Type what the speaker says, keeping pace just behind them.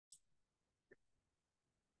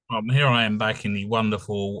Here I am back in the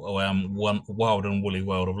wonderful, wild and woolly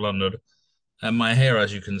world of London, and my hair,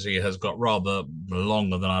 as you can see, has got rather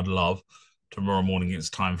longer than I'd love. Tomorrow morning it's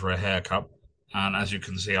time for a haircut, and as you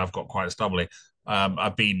can see, I've got quite stubbly.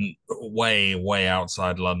 I've been way, way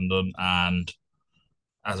outside London, and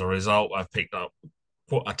as a result, I've picked up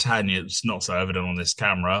quite a tan. It's not so evident on this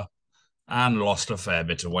camera, and lost a fair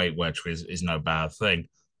bit of weight, which is no bad thing.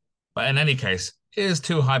 But in any case, here's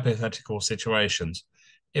two hypothetical situations.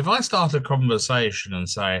 If I start a conversation and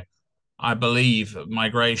say, I believe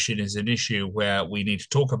migration is an issue where we need to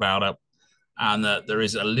talk about it, and that there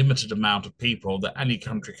is a limited amount of people that any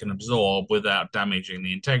country can absorb without damaging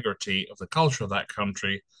the integrity of the culture of that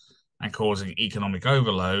country and causing economic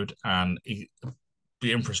overload and the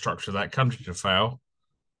infrastructure of that country to fail,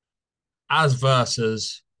 as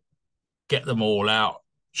versus get them all out,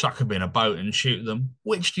 chuck them in a boat and shoot them.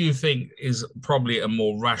 Which do you think is probably a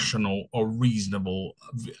more rational or reasonable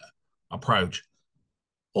approach?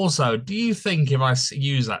 Also, do you think if I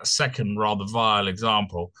use that second rather vile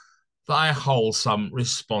example, that I hold some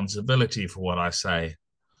responsibility for what I say?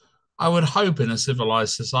 I would hope in a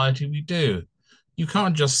civilized society we do. You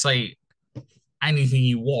can't just say anything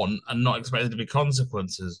you want and not expect there to be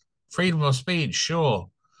consequences. Freedom of speech, sure,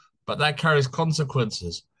 but that carries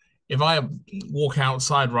consequences. If I walk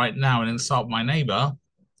outside right now and insult my neighbor,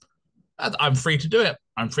 I'm free to do it.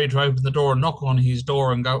 I'm free to open the door and knock on his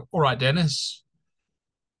door and go, all right, Dennis,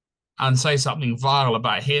 and say something vile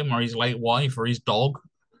about him or his late wife or his dog.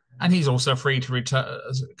 And he's also free to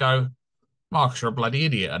go, Marcus, you're a bloody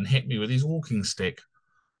idiot, and hit me with his walking stick.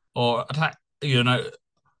 Or attack,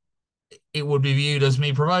 it would be viewed as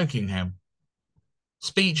me provoking him.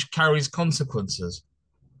 Speech carries consequences.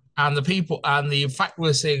 And the fact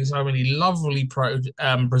we're seeing so many lovely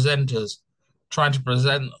presenters trying to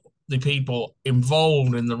present the people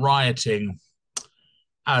involved in the rioting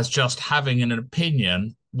as just having an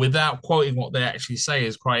opinion without quoting what they actually say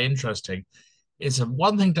is quite interesting. It's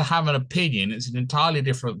one thing to have an opinion, it's an entirely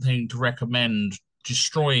different thing to recommend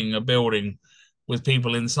destroying a building with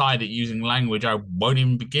people inside it using language I won't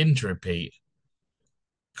even begin to repeat.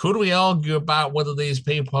 Could we argue about whether these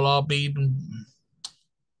people are being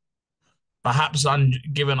perhaps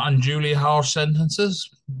given unduly harsh sentences?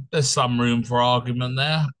 There's some room for argument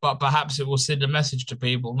there, but perhaps it will send a message to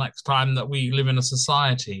people next time that we live in a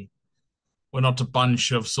society. We're not a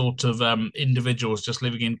bunch of sort of individuals just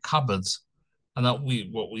living in cupboards, and that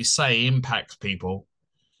what we say impacts people.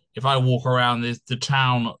 If I walk around the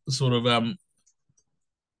town sort of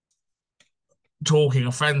talking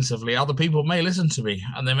offensively, other people may listen to me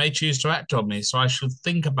and they may choose to act on me. So I should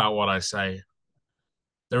think about what I say.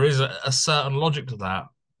 There is a certain logic to that.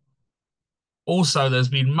 Also, there's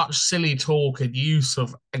been much silly talk and use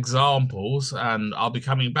of examples, and I'll be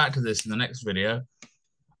coming back to this in the next video,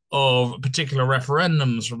 of particular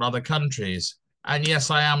referendums from other countries. And yes,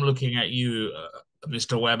 I am looking at you,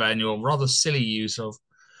 Mr. Webber, and your rather silly use of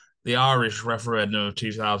the Irish referendum of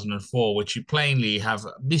 2004, which you plainly have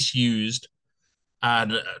misused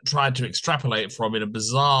and tried to extrapolate from in a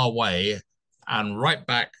bizarre way and right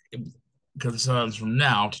back concerns from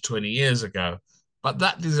now to 20 years ago. But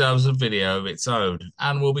that deserves a video of its own,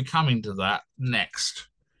 and we'll be coming to that next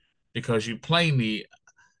because you plainly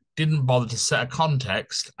didn't bother to set a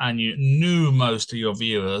context and you knew most of your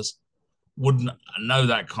viewers wouldn't know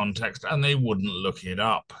that context and they wouldn't look it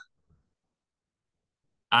up.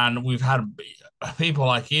 And we've had people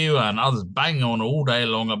like you and others banging on all day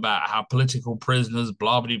long about how political prisoners,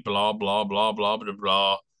 blah, blah, blah, blah, blah, blah, blah,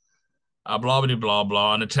 blah, blah, blah, blah,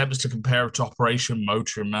 blah, and attempts to compare it to Operation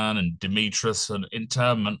Motorman and Demetrius and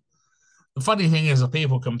internment. The funny thing is, the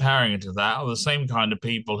people comparing it to that are the same kind of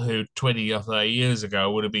people who 20 or 30 years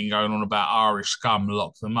ago would have been going on about Irish scum,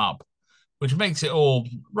 lock them up, which makes it all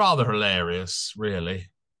rather hilarious, really.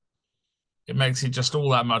 It makes it just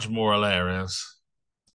all that much more hilarious.